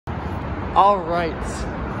Alright,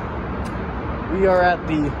 we are at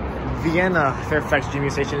the Vienna Fairfax GMU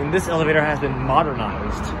station, and this elevator has been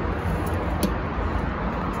modernized.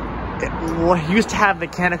 It used to have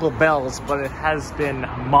mechanical bells, but it has been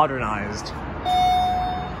modernized.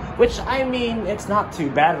 Which, I mean, it's not too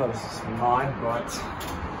bad of a mod, but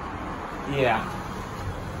yeah.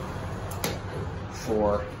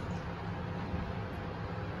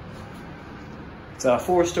 It's a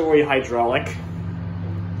 4-story hydraulic.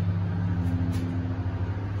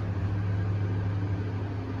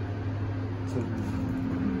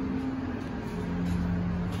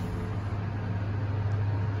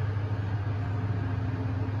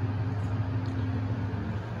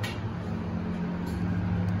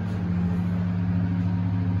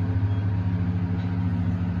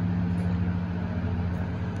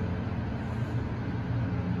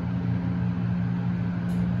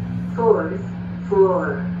 Fourth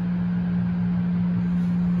floor.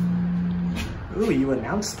 Ooh, you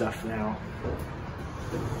announce stuff now.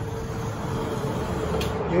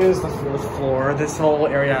 Here's the 4th floor. This whole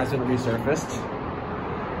area has been resurfaced.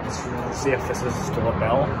 Let's see if this is still a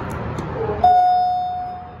bell.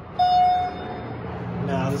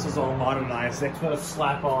 No, this is all modernized. They put a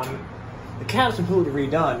slap on. The cab's completely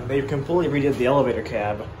redone. They've completely redid the elevator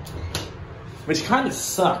cab. Which kind of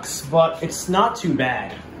sucks, but it's not too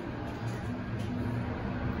bad.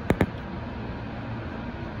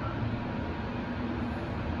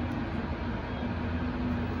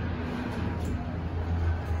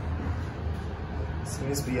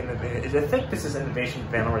 Seems to be innovative. I think this is innovation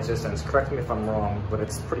vandal resistance. Correct me if I'm wrong, but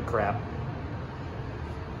it's pretty crap.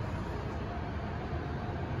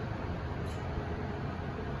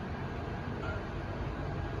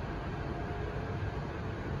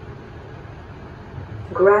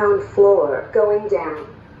 Ground floor, going down.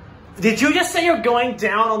 Did you just say you're going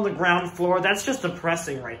down on the ground floor? That's just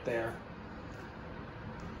depressing right there.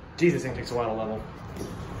 Jesus, this thing takes a while to level.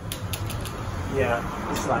 Yeah,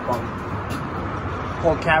 just slap on.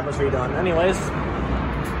 Whole cab was redone. Anyways,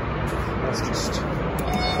 let's just...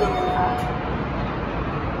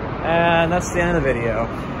 And that's the end of the video.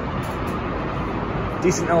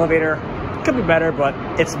 Decent elevator. Could be better, but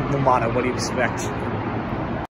it's WMATA. What do you expect?